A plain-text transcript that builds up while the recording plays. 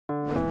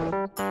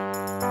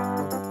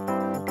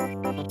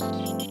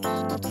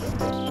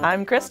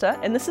I'm Krista,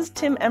 and this is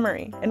Tim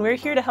Emery, and we're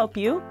here to help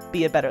you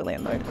be a better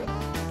landlord.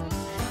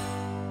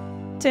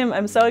 Tim,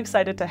 I'm so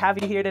excited to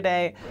have you here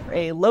today. You're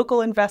a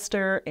local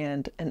investor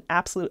and an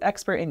absolute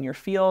expert in your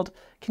field.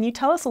 Can you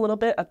tell us a little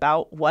bit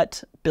about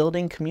what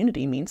building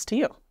community means to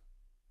you?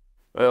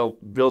 Well,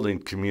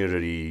 building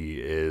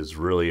community is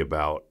really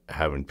about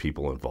having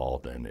people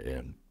involved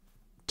and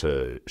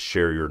to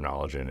share your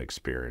knowledge and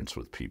experience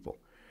with people.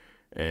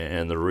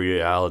 And the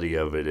reality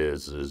of it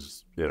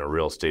is in a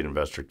real estate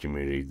investor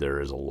community,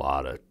 there is a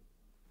lot of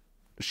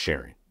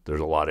sharing. There's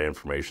a lot of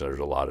information. There's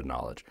a lot of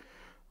knowledge.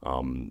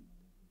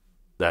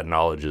 That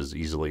knowledge is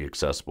easily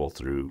accessible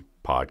through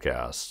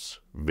podcasts,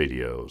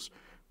 videos,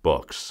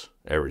 books,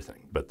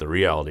 everything. But the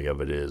reality of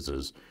it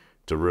is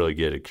to really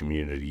get a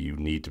community, you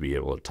need to be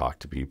able to talk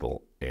to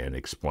people and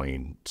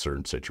explain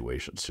certain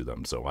situations to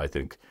them. So I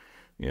think,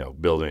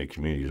 building a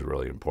community is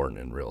really important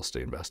in real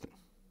estate investing.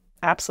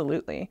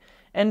 Absolutely.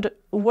 And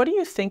what do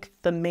you think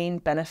the main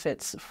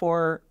benefits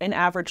for an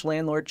average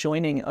landlord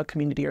joining a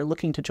community or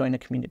looking to join a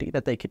community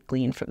that they could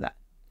glean from that?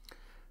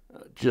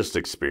 Just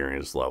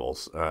experience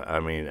levels.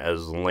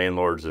 As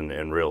landlords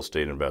and real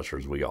estate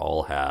investors, we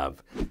all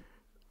have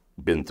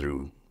been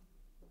through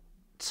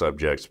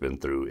subjects, been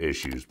through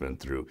issues, been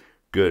through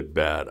good,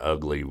 bad,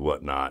 ugly,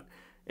 whatnot.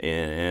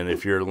 And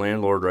if you're a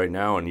landlord right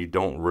now and you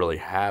don't really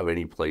have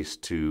any place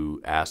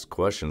to ask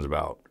questions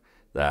about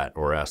that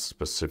or ask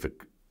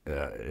specific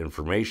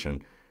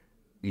information,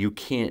 you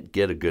can't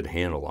get a good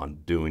handle on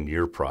doing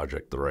your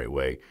project the right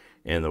way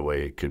and the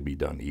way it could be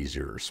done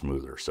easier or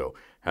smoother. So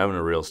having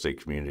a real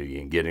estate community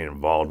and getting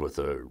involved with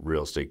a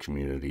real estate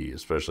community,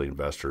 especially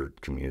investor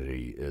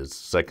community, is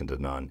second to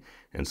none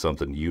and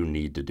something you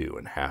need to do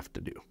and have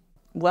to do.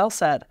 Well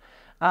said.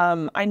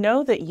 I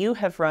know that you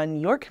have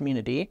run your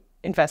community,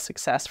 Invest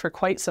Success, for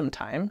quite some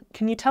time.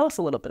 Can you tell us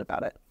a little bit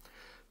about it?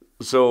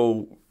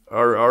 So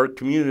our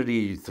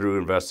community through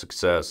Invest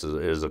Success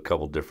is a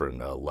couple different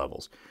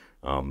levels.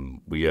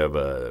 We have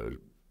a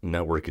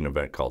networking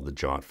event called the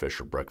John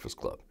Fisher Breakfast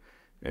Club.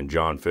 And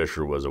John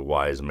Fisher was a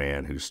wise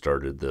man who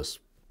started this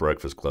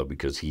breakfast club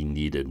because he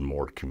needed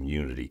more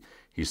community.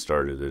 He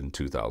started it in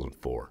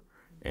 2004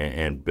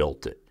 and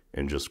built it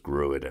and just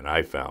grew it. And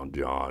I found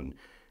John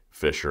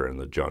Fisher and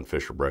the John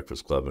Fisher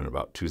Breakfast Club in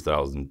about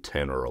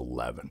 2010 or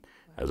 11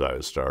 as I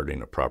was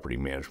starting a property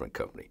management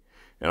company.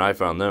 And I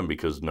found them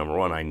because, number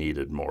one, I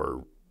needed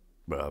more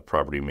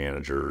property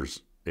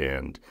managers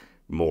and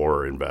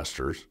more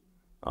investors.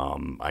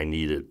 I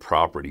needed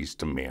properties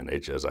to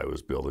manage as I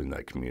was building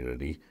that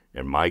community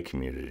and my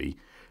community,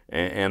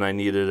 and I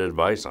needed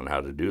advice on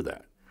how to do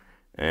that.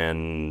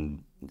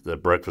 And the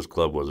Breakfast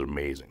Club was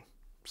amazing.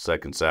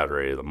 Second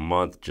Saturday of the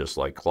month, just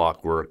like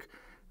clockwork.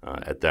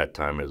 At that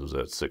time, it was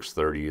at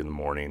 6:30 in the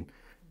morning,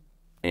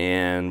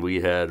 and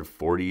we had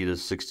 40 to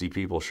 60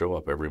 people show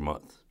up every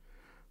month.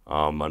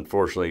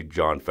 Unfortunately,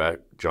 John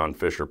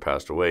Fisher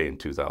passed away in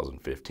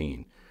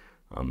 2015.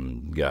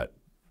 Got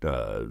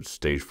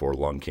stage 4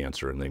 lung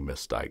cancer, and they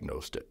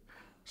misdiagnosed it.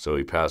 So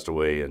he passed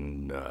away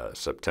in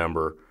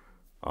September.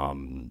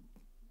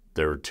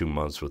 There were 2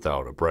 months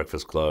without a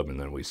breakfast club, and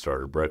then we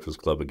started Breakfast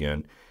Club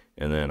again.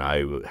 And then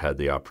I had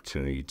the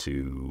opportunity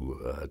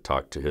to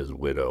talk to his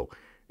widow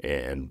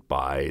and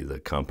buy the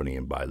company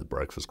and buy the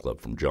Breakfast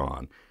Club from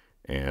John.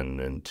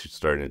 And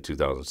starting in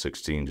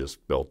 2016,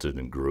 just built it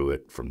and grew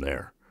it from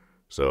there.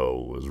 So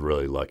was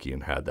really lucky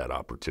and had that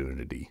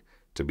opportunity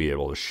to be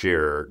able to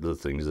share the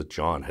things that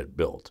John had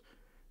built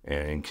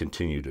and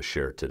continue to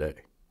share today.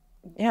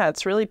 Yeah,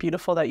 it's really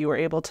beautiful that you were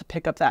able to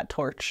pick up that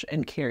torch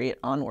and carry it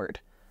onward.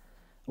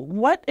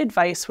 What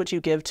advice would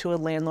you give to a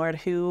landlord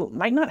who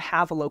might not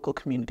have a local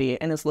community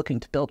and is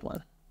looking to build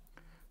one?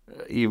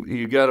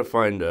 You got to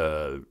find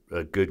a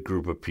good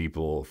group of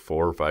people,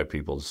 4 or 5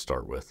 people to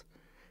start with,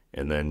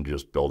 and then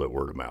just build it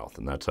word of mouth.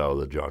 And that's how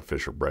the John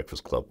Fisher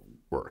Breakfast Club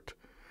worked.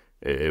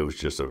 It was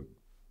just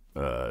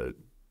a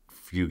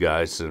few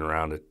guys sitting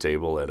around a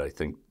table at, I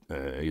think,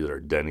 either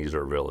Denny's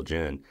or Village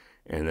Inn,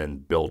 and then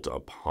built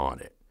upon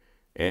it.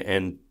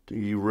 And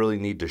you really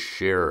need to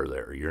share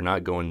there. You're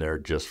not going there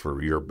just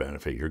for your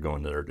benefit. You're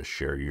going there to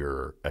share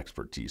your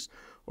expertise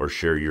or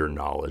share your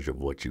knowledge of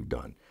what you've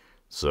done.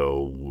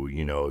 So,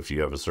 if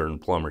you have a certain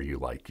plumber you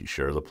like, you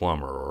share the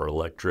plumber or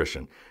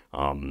electrician.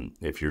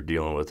 If you're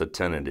dealing with a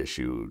tenant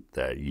issue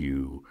that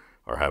you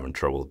are having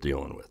trouble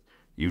dealing with,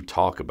 you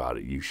talk about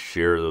it. You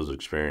share those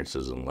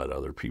experiences and let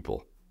other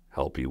people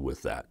help you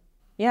with that.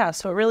 Yeah,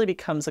 so it really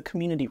becomes a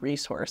community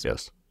resource.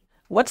 Yes.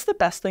 What's the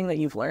best thing that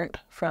you've learned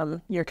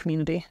from your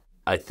community?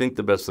 I think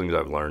the best things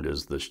I've learned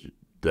is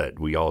that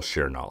we all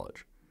share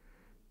knowledge.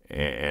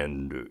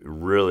 And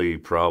really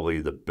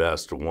probably the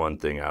best one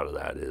thing out of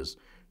that is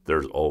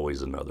there's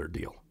always another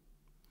deal.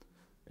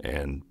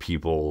 And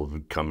people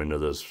come into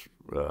this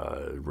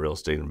real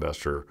estate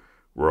investor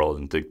world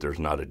and think there's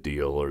not a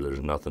deal or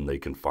there's nothing they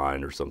can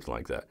find or something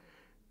like that.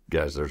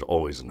 Guys, there's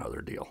always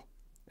another deal.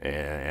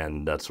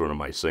 And that's one of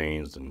my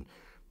sayings, and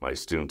my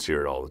students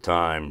hear it all the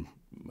time.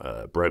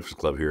 Breakfast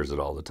Club hears it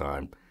all the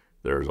time.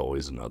 There's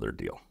always another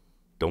deal.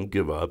 Don't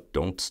give up.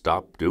 Don't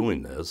stop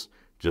doing this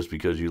just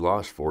because you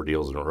lost 4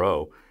 deals in a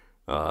row.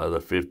 The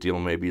 5th deal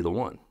may be the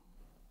one.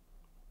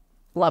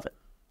 Love it.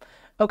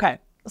 Okay.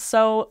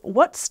 So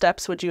what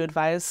steps would you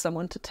advise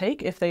someone to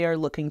take if they are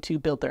looking to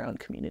build their own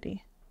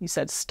community? You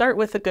said start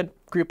with a good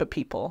group of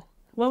people.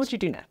 What would you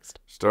do next?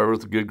 Start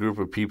with a good group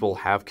of people.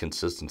 Have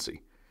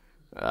consistency.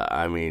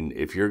 I mean,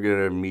 if you're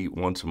going to meet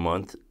once a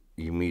month,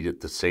 you meet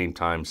at the same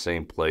time,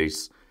 same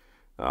place,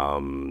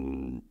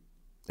 and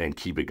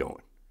keep it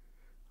going.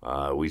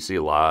 I see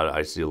a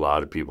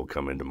lot of people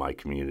come into my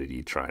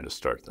community trying to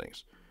start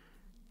things,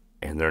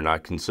 and they're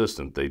not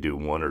consistent. They do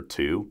 1 or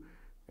 2,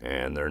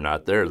 and they're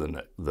not there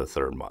the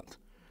 3rd month.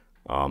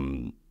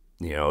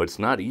 It's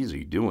not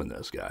easy doing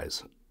this,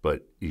 guys,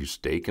 but you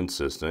stay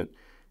consistent,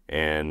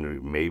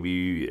 and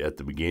maybe at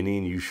the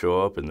beginning you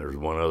show up and there's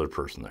one other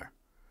person there.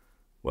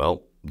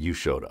 Well, you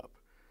showed up,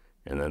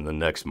 and then the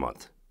next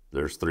month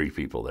there's 3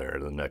 people there,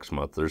 and the next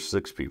month there's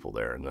 6 people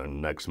there, and then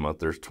the next month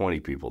there's 20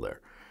 people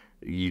there.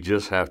 You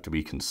just have to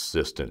be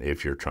consistent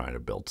if you're trying to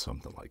build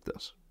something like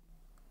this.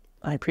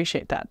 I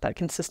appreciate that. That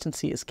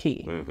consistency is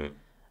key. Mm-hmm.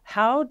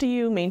 How do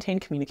you maintain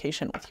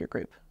communication with your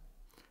group?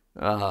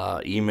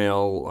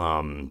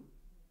 Email,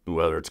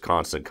 whether it's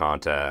Constant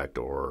Contact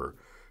or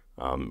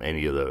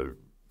any of the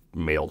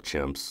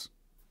MailChimps,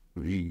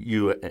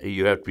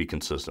 you have to be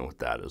consistent with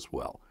that as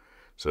well.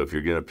 So if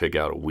you're going to pick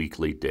out a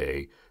weekly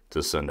day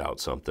to send out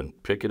something,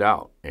 pick it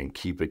out and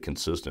keep it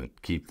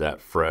consistent. Keep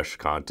that fresh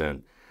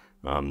content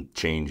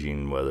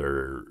changing,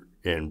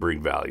 and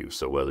bring value.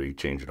 So whether you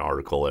change an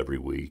article every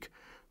week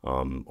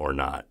or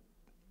not,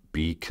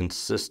 be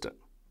consistent,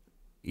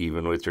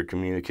 even with your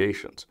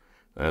communications.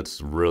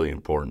 That's really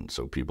important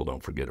so people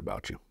don't forget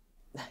about you.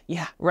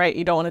 Yeah, right.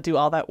 You don't want to do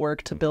all that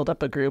work to build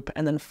up a group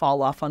and then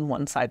fall off on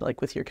one side,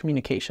 like with your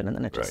communication, and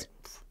then it just...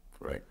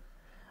 Right.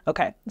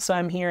 Okay, so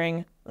I'm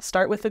hearing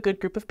start with a good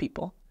group of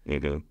people.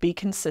 Mm-hmm. Be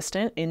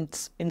consistent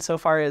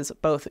insofar as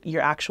both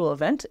your actual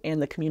event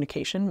and the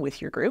communication with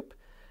your group.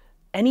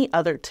 Any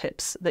other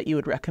tips that you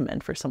would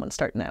recommend for someone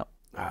starting out?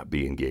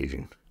 Be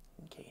engaging.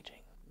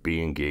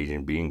 Be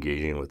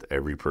engaging with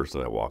every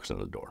person that walks in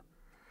the door.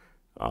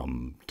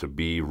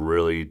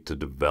 To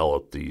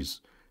develop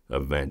these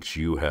events,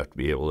 you have to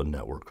be able to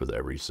network with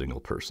every single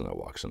person that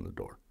walks in the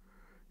door.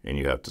 And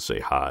you have to say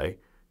hi.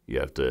 You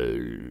have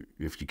to,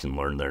 if you can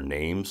learn their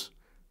names,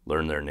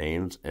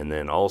 and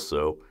then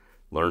also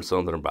learn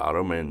something about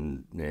them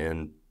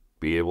and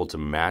be able to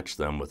match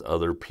them with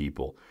other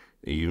people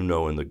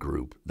in the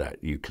group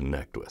that you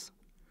connect with.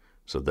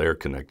 So they're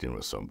connecting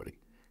with somebody.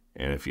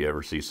 And if you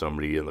ever see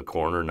somebody in the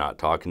corner not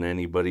talking to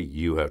anybody,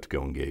 you have to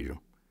go engage them.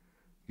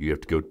 You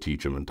have to go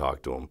teach them and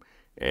talk to them.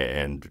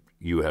 And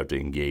you have to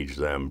engage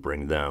them,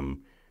 bring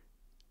them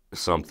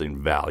something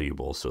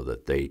valuable so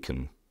that they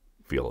can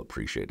feel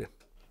appreciated.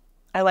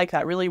 I like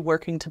that, really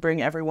working to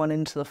bring everyone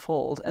into the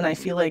fold. And I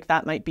feel like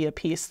that might be a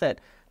piece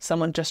that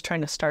someone just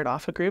trying to start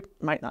off a group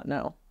might not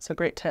know. So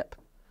great tip.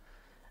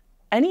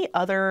 Any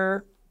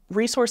other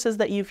resources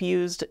that you've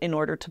used in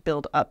order to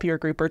build up your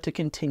group or to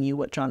continue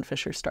what John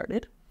Fisher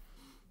started?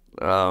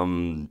 There are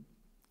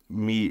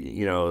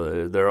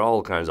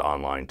all kinds of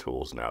online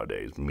tools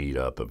nowadays,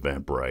 Meetup,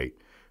 Eventbrite,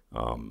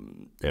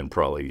 and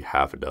probably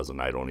half a dozen.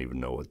 I don't even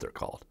know what they're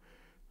called.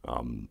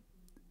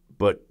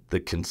 But the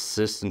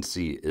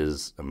consistency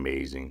is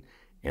amazing,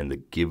 and the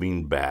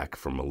giving back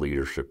from a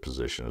leadership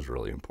position is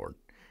really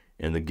important,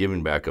 and the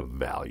giving back of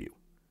value.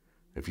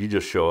 If you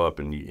just show up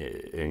and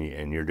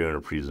you're doing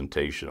a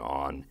presentation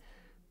on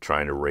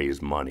trying to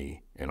raise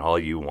money, and all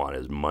you want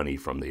is money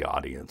from the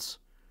audience,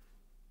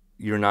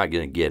 you're not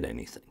going to get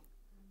anything.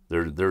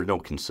 There's no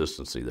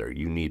consistency there.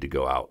 You need to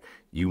go out.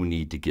 You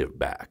need to give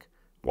back.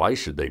 Why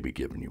should they be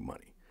giving you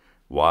money?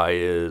 Why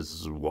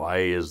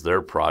is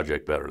their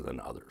project better than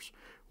others?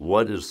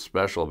 What is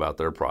special about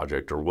their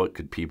project, or what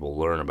could people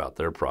learn about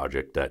their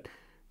project that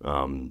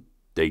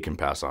they can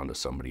pass on to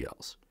somebody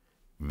else?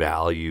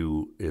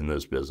 Value in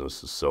this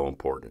business is so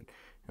important.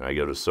 And I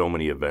go to so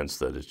many events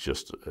that it's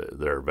just,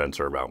 their events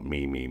are about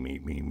me.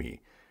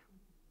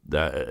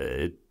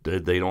 They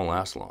don't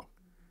last long.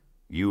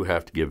 You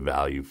have to give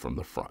value from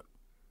the front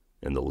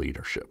and the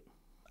leadership.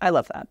 I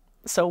love that.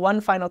 So one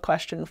final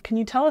question. Can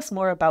you tell us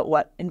more about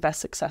what Invest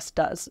Success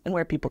does and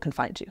where people can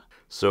find you?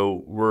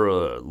 So we're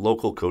a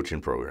local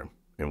coaching program,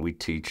 and we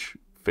teach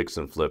fix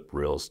and flip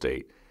real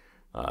estate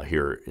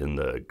here in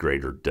the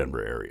greater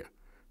Denver area.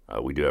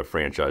 We do have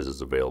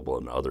franchises available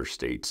in other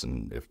states,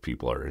 and if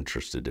people are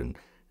interested in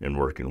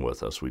working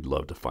with us, we'd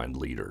love to find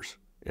leaders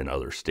in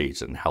other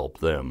states and help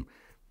them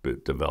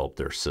develop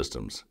their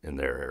systems in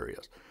their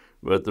areas.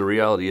 But the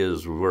reality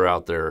is we're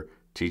out there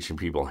teaching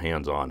people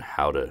hands-on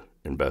how to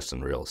invest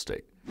in real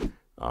estate.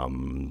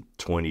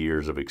 20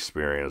 years of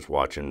experience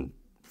watching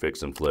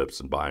fix and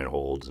flips and buy and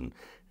holds and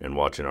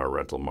watching our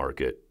rental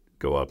market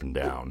go up and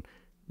down.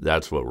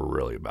 That's what we're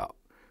really about.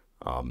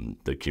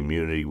 The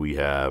community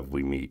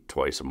we meet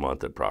twice a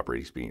month at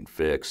properties being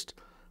fixed.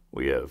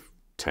 We have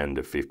 10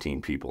 to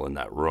 15 people in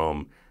that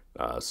room.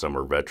 Some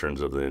are veterans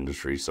of the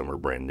industry, some are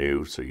brand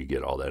new, so you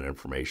get all that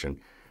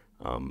information.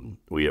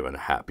 We have a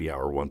happy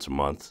hour once a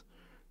month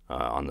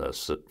on the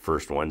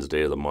first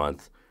Wednesday of the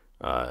month,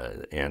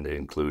 and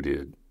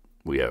included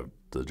we have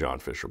the John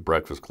Fisher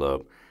Breakfast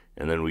Club,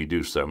 and then we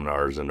do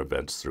seminars and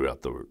events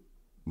throughout the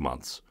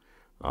months.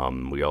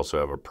 We also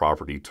have a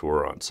property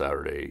tour on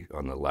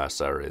the last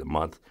Saturday of the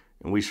month,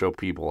 and we show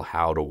people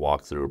how to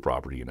walk through a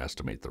property and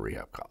estimate the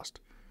rehab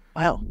cost.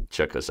 Wow.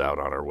 Check us out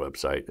on our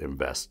website,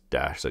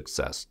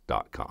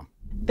 invest-success.com.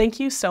 Thank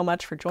you so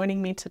much for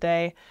joining me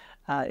today.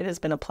 It has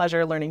been a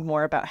pleasure learning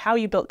more about how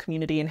you built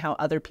community and how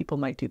other people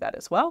might do that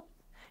as well.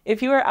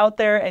 If you are out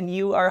there and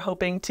you are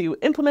hoping to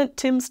implement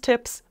Tim's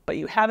tips, but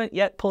you haven't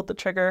yet pulled the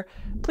trigger,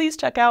 please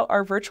check out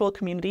our virtual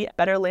community,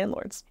 Better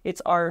Landlords.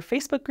 It's our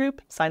Facebook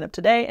group. Sign up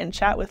today and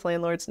chat with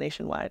landlords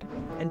nationwide.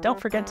 And don't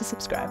forget to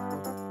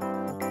subscribe.